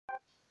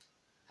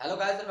Hello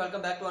guys and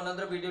welcome back to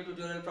another video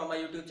tutorial from my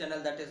YouTube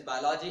channel, that is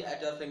biology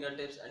at your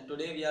fingertips. And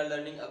today we are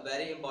learning a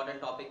very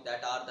important topic,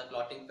 that are the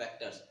clotting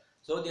factors.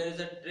 So there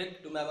is a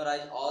trick to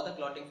memorize all the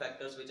clotting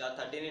factors, which are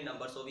 13 in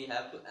number. So we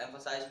have to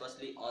emphasize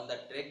firstly on the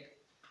trick,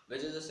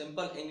 which is a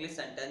simple English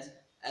sentence,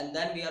 and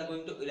then we are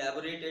going to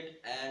elaborate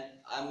it, and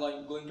I'm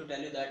going to tell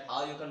you that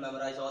how you can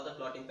memorize all the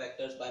clotting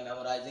factors by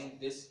memorizing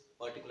this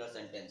particular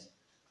sentence.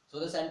 So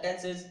the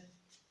sentence is: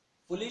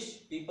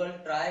 foolish people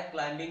try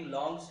climbing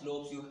long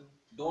slopes. You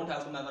don't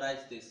have to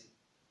memorize this.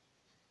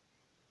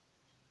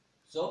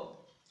 So,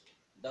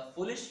 the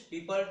foolish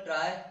people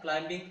try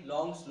climbing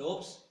long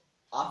slopes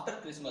after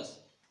Christmas.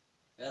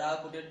 Here I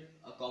have put it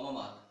a comma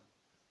mark.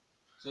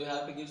 So you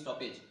have to give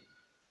stoppage.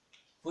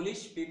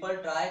 Foolish people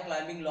try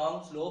climbing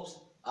long slopes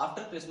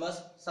after Christmas.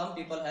 Some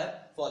people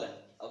have fallen.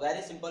 A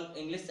very simple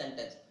English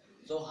sentence.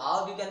 So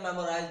how we can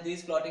memorize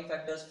these clotting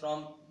factors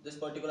from this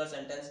particular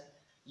sentence?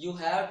 You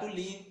have to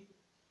leave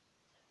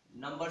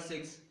number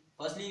 6.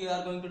 Firstly, we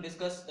are going to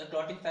discuss the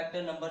clotting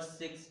factor number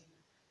 6.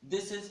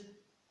 This is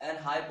an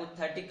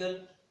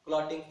hypothetical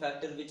clotting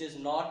factor which is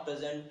not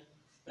present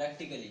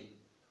practically.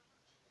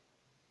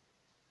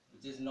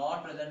 This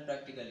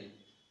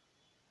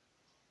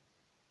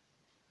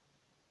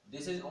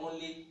is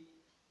only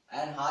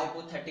an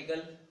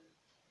hypothetical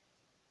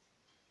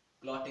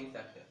clotting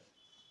factor.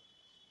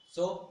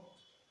 So,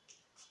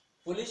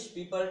 foolish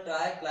people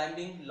try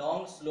climbing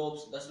long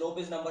slopes. The slope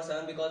is number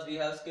 7 because we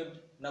have skipped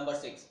number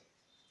 6.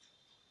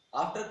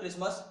 After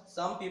Christmas,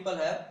 some people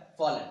have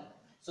fallen.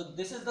 So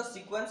this is the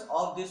sequence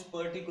of this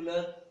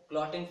particular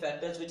clotting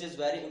factors, which is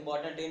very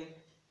important in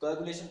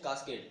coagulation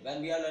cascade.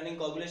 When we are learning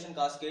coagulation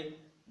cascade,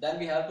 then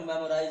we have to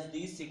memorize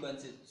these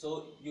sequences.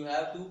 So you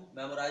have to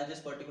memorize this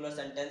particular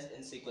sentence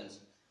in sequence.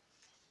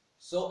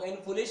 So in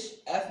foolish,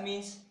 F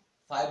means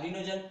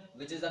fibrinogen,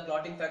 which is the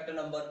clotting factor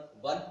number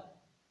 1.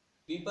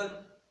 People,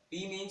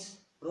 P means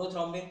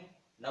prothrombin.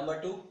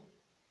 Number 2.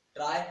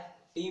 Try,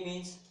 T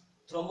means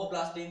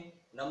thromboplastin.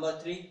 Number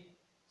 3.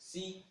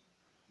 C,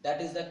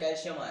 that is the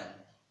calcium ion,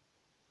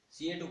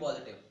 Ca2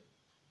 positive.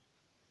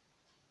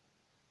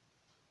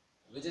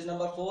 Which is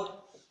number 4.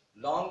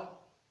 Long,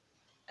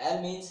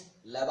 L means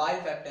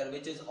labile factor,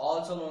 which is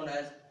also known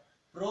as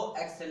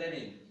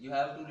proacceleratin. You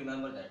have to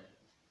remember that.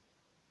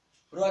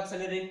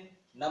 Proacceleratin.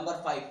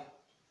 Number 5.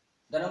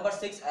 The number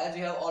 6, as we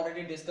have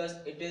already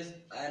discussed, it is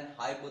an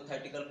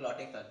hypothetical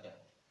clotting factor.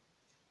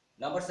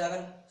 Number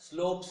 7,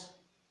 slopes,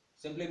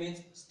 simply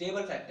means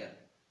stable factor.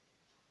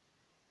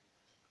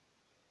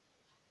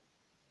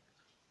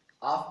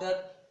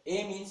 After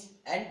A means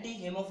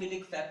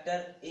anti-hemophilic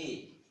factor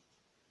A.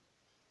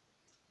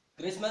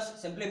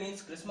 Christmas simply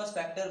means Christmas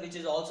factor, which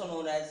is also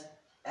known as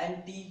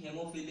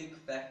anti-hemophilic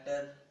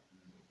factor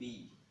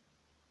B.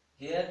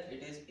 Here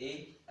it is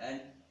A,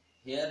 and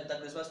here the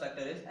Christmas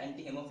factor is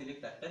anti-hemophilic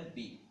factor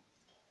B.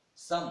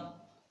 Sum,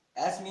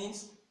 S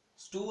means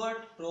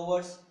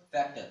Stewart-Prover's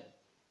factor.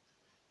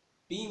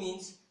 P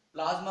means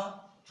plasma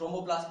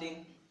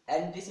thromboplastin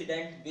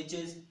antecedent, which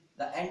is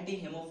the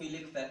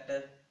anti-hemophilic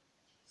factor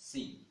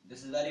C.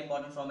 This is very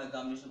important from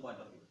examination point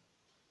of view.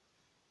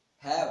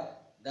 Have,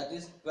 that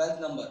is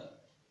 12th number.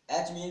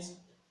 H means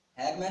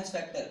Hagman's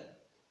factor.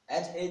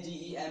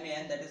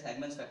 Hageman, that is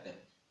Hagman's factor.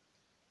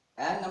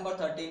 And number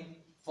 13,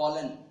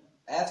 fallen.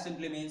 F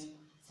simply means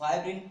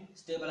fibrin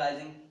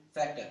stabilizing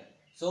factor.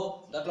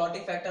 So the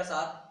clotting factors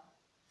are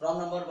from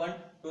number 1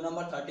 to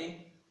number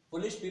 13.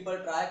 Foolish people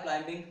try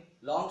climbing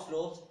long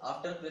slopes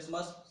after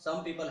Christmas.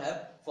 Some people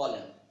have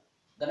fallen.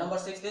 The number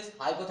 6 is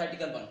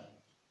hypothetical one.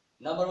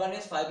 Number 1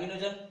 is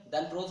fibrinogen,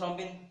 then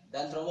prothrombin,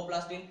 then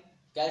thromboplastin,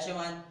 calcium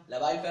ion,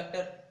 labile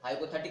factor,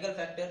 hypothetical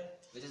factor,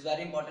 which is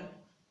very important.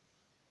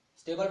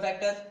 Stable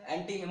factor,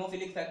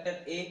 anti-hemophilic factor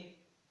A,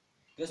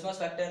 Christmas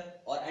factor,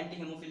 or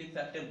anti-hemophilic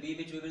factor B,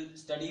 which we will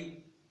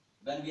study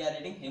when we are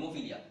reading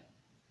hemophilia.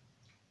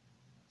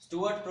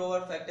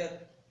 Stewart-Prover factor,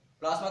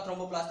 plasma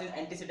thromboplastin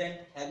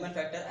antecedent, Hagman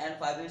factor, and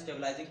fibrin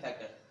stabilizing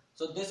factor.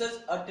 So this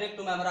is a trick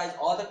to memorize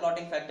all the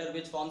clotting factor,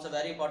 which forms a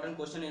very important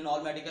question in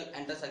all medical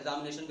entrance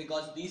examination,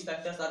 because these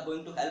factors are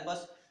going to help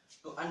us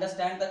to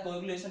understand the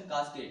coagulation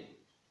cascade,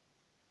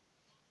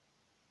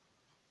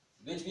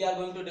 which we are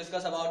going to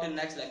discuss about in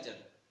next lecture.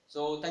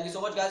 So thank you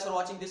so much guys for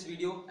watching this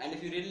video, and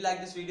if you really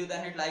like this video,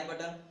 then hit like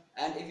button,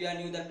 and if you are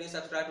new, then please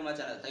subscribe to my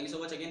channel. Thank you so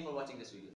much again for watching this video.